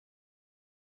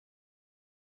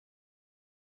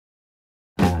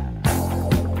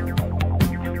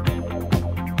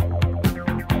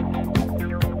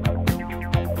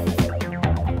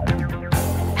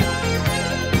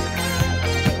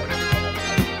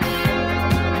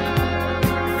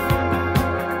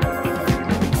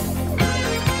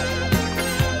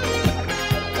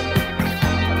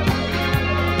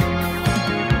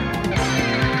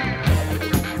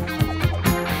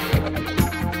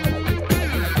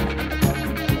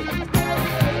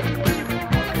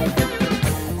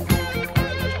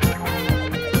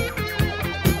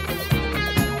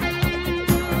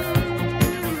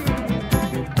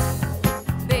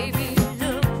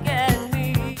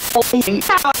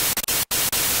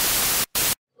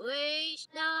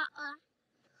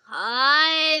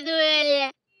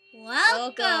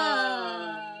Welcome.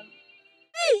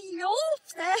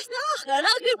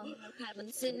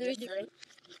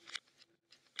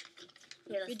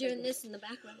 We're doing this in the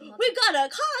background. We got a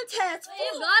contest.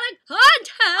 We got a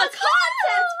contest. A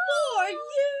contest for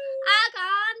you. A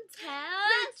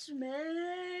contest. Yes,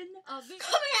 man.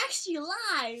 Coming actually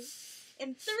live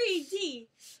in 3D.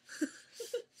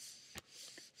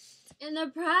 And the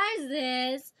prize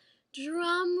is,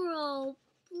 drum roll,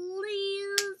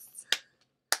 please.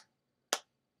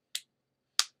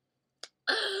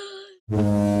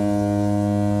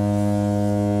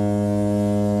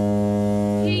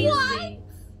 What?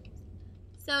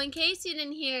 So in case you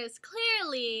didn't hear us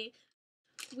clearly,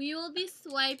 we will be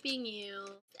swiping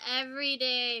you every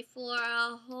day for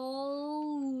a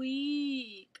whole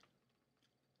week.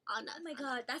 Oh my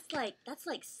god, that's like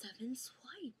 7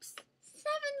 swipes.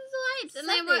 7 swipes, and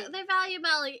they value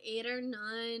about like $8 or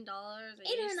 $9. $8 or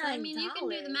 $9. I mean, you can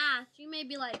do the math. You may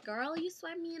be like, "Girl, you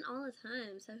swipe me in all the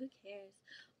time, so who cares?"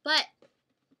 But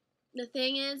the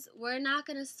thing is, we're not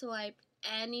gonna swipe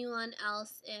anyone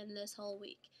else in this whole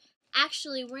week.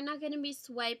 Actually, we're not gonna be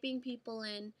swiping people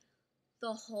in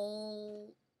the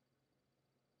whole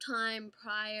time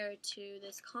prior to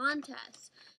this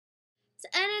contest. To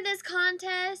enter this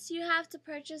contest, you have to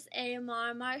purchase a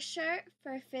MarMar shirt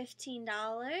for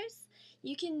 $15.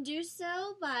 You can do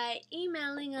so by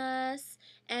emailing us,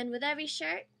 and with every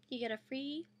shirt, you get a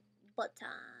free button.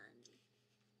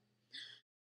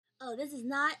 Oh, this is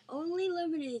not only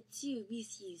limited to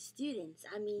VCU students.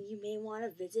 I mean, you may want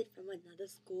to visit from another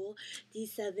school,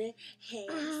 D7. Hey,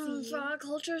 For our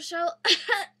culture show.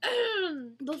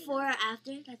 Before or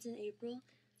after, that's in April.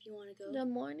 If you want to go. The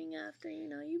morning after, you're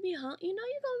gonna be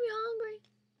hungry.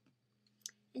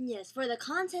 And yes, for the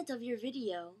content of your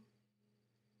video.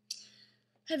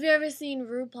 Have you ever seen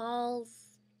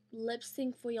RuPaul's Lip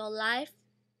Sync for Your Life?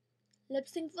 Lip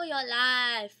Sync for Your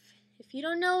Life. If you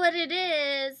don't know what it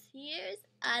is, here's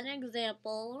an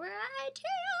example right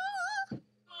here.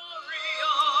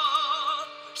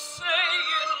 Say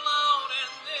it loud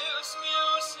and this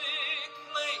music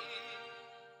playing.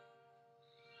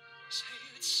 Say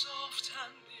it soft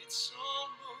and it's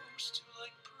almost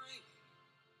like praying.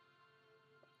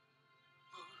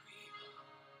 Maria,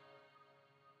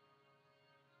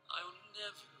 I'll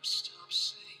never stop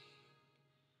saying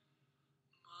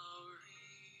Maria.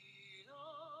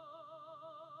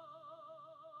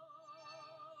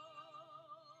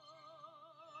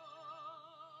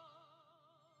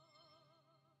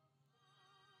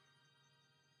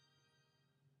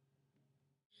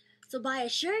 So buy a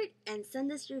shirt and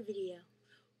send us your video.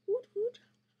 Hoot hoot.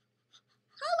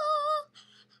 Hello.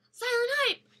 Silent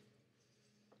Hype.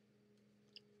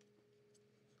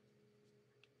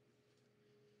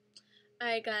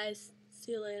 Alright guys,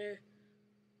 see you later.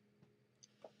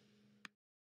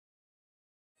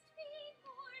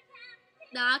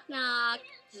 Knock knock.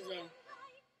 Who's there?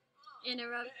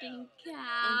 Interrupting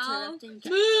cow. Interrupting cow.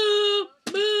 Moo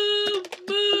moo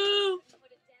moo.